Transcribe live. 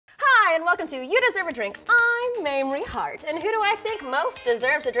Hi, and welcome to You Deserve a Drink. I'm Mamrie Hart, and who do I think most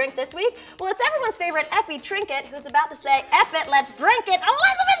deserves a drink this week? Well, it's everyone's favorite Effie Trinket, who's about to say, Eff it, let's drink it.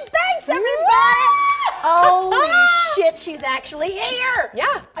 Elizabeth Banks, everybody! Holy shit, she's actually here!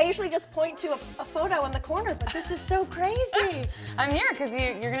 Yeah. I usually just point to a photo in the corner, but this is so crazy. I'm here because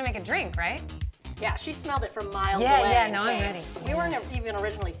you're gonna make a drink, right? Yeah, she smelled it from miles away. Yeah, no, I'm ready. We weren't even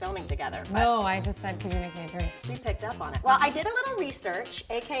originally filming together. But No, I just said, could you make me a drink? she picked up on it. Well, I did a little research,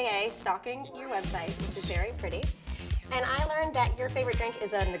 AKA stalking your website, which is very pretty. And I learned that your favorite drink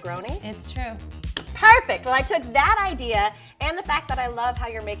is a Negroni. It's true. Perfect. Well, I took that idea and the fact that I love how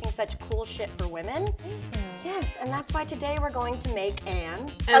you're making such cool shit for women. Yes, and that's why today we're going to make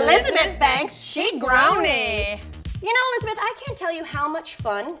an Elizabeth Banks Shegroni. You know, Elizabeth, I can't tell you how much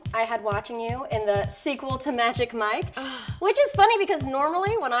fun I had watching you in the sequel to Magic Mike, which is funny because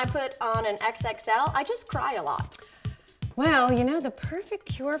normally when I put on an XXL, I just cry a lot. Well, you know the perfect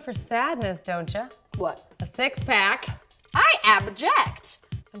cure for sadness, don't you? What? A six-pack. I abject.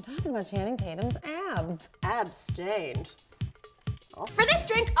 I'm talking about Channing Tatum's abs. Abstained. Well, for this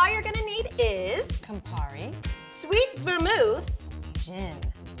drink, all you're gonna need is Campari. sweet vermouth Gin.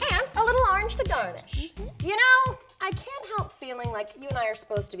 and a little orange to garnish. You know, I can't help feeling like you and I are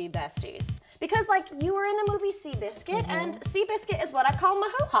supposed to be besties. Because like you were in the movie Seabiscuit, and Seabiscuit is what I call my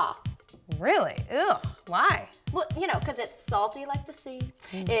hoo-ha. Really? Ugh, why? Well, you know, because it's salty like the sea,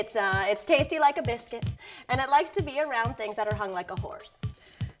 it's tasty like a biscuit, and it likes to be around things that are hung like a horse.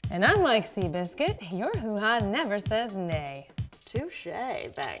 And unlike Seabiscuit, your hoo-ha never says nay. Touche,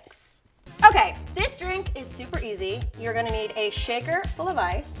 thanks. Okay, this drink is super easy. You're gonna need a shaker full of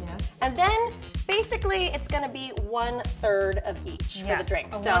ice. Yes. And then basically it's gonna be 1/3 of each for the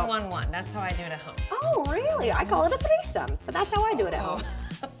drink. A 1-1-1. That's how I do it at home. Oh, really? I call it a threesome, but that's how I do it at home.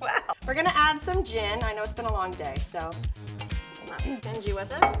 Wow. We're gonna add some gin. I know it's been a long day, so let's not be stingy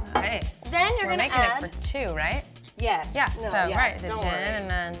with it. All right. Then you're We're gonna making add. it for two, right? Yes. Yeah, No, so yeah, right, the don't gin worry. and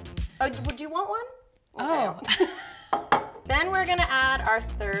then... Oh, would you want one? Oh. Then we're gonna add our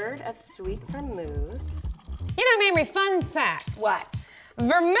 1/3 of sweet vermouth. You know, Mamrie, fun fact. What?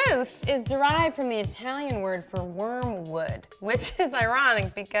 Vermouth is derived from the Italian word for wormwood, which is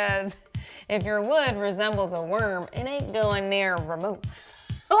ironic because if your wood resembles a worm, it ain't going near vermouth.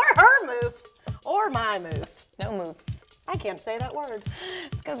 Or her move. Or my move. No moves. I can't say that word.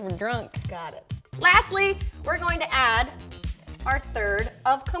 It's because we're drunk. Got it. Lastly, we're going to add our 1/3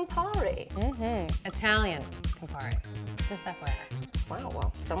 of Campari. Italian Campari. Just FYI. Wow,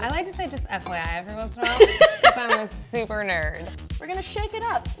 well, I like to say just FYI every once in a while because I'm a super nerd. We're gonna shake it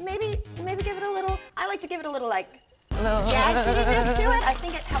up. Maybe give it a little, I like to give it a little like Little- jazziness to it. I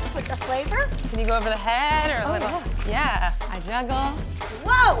think it helps with the flavor. Can you go over the head or a little? Yeah. I juggle.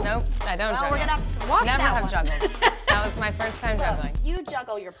 Whoa! Nope, I don't juggle. Well, we're gonna have to watch Never that have one. juggled. That was my first time Look, juggling. you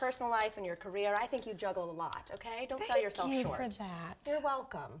juggle your personal life and your career. I think you juggle a lot, okay? Don't sell yourself Thank you short. for that. You're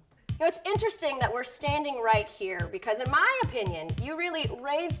welcome. You know, it's interesting that we're standing right here because in my opinion, you really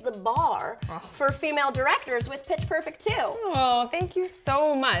raised the bar for female directors with Pitch Perfect 2. Oh, thank you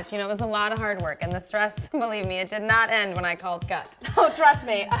so much. You know, it was a lot of hard work, and the stress, believe me, it did not end when I called cut. Oh, trust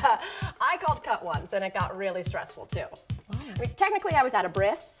me, I called cut once and it got really stressful too. Wow. I mean, technically I was at a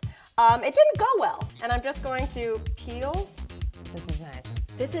bris. It didn't go well, and I'm just going to peel. This is nice.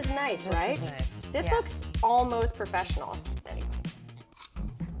 This is nice, This right? is nice. This Yeah. looks almost professional. Anyway.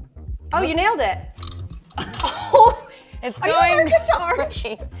 Oh, you nailed it. Oh, It's are you going allergic to orange?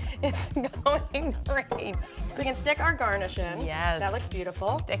 great. It's going great. We can stick our garnish in. Yes. That looks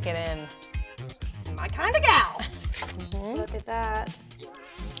beautiful. Stick it in. My kind of gal. Look at that.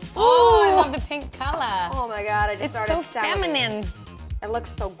 Oh, I Ooh. love the pink color. Oh my God, I just It's started so salivating. feminine. It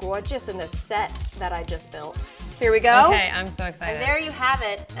looks so gorgeous in this set that I just built. Here we go. Okay, I'm so excited. And there you have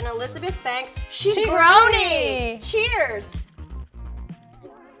it, an Elizabeth Banks Shegroni. Shegroni. Cheers.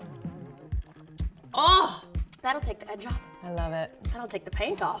 Oh, That'll take the edge off. I love it. That'll take the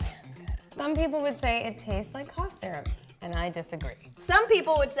paint off. Some people would say it tastes like cough syrup, and I disagree. Some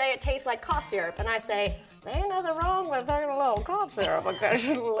people would say it tastes like cough syrup, and I say, there ain't nothing wrong with a little cough syrup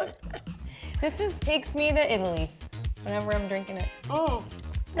occasionally. This just takes me to Italy whenever I'm drinking it. Oh,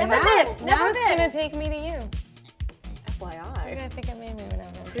 And never now, been, now never it's been. gonna take me to you. You're FYI. gonna pick up Mamrie whenever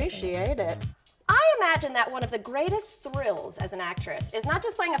I'm drinking it. Appreciate it. I imagine that one of the greatest thrills as an actress is not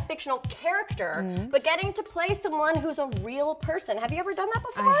just playing a fictional character, but getting to play someone who's a real person. Have you ever done that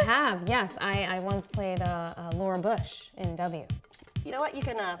before? I have, yes. I once played Laura Bush in W. You know what? You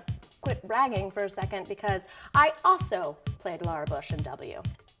can quit bragging for a second because I also played Laura Bush in W.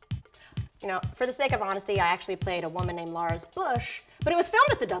 You know, for the sake of honesty, I actually played a woman named Laura Bush, but it was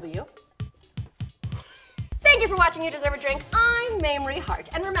filmed at the W. Thank Thank you for watching You Deserve a Drink. I'm Mamrie Hart.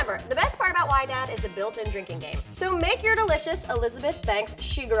 And remember, the best part about Why Dad is the built-in drinking game. So make your delicious Elizabeth Banks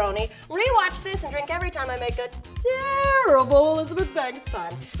Shegroni, rewatch this, and drink every time I make a terrible Elizabeth Banks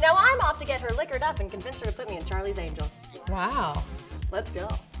pun. Now I'm off to get her liquored up and convince her to put me in Charlie's Angels. Wow. Let's go.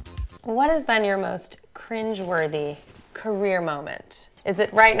 What has been your most cringeworthy career moment? Is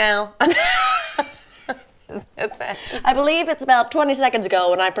it right now? I believe it's about 20 seconds ago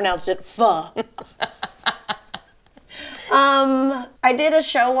when I pronounced it pho. I did a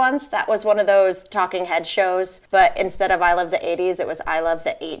show once that was one of those talking head shows, but instead of I Love the 80s, it was I Love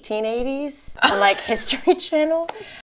the 1880s on like History Channel.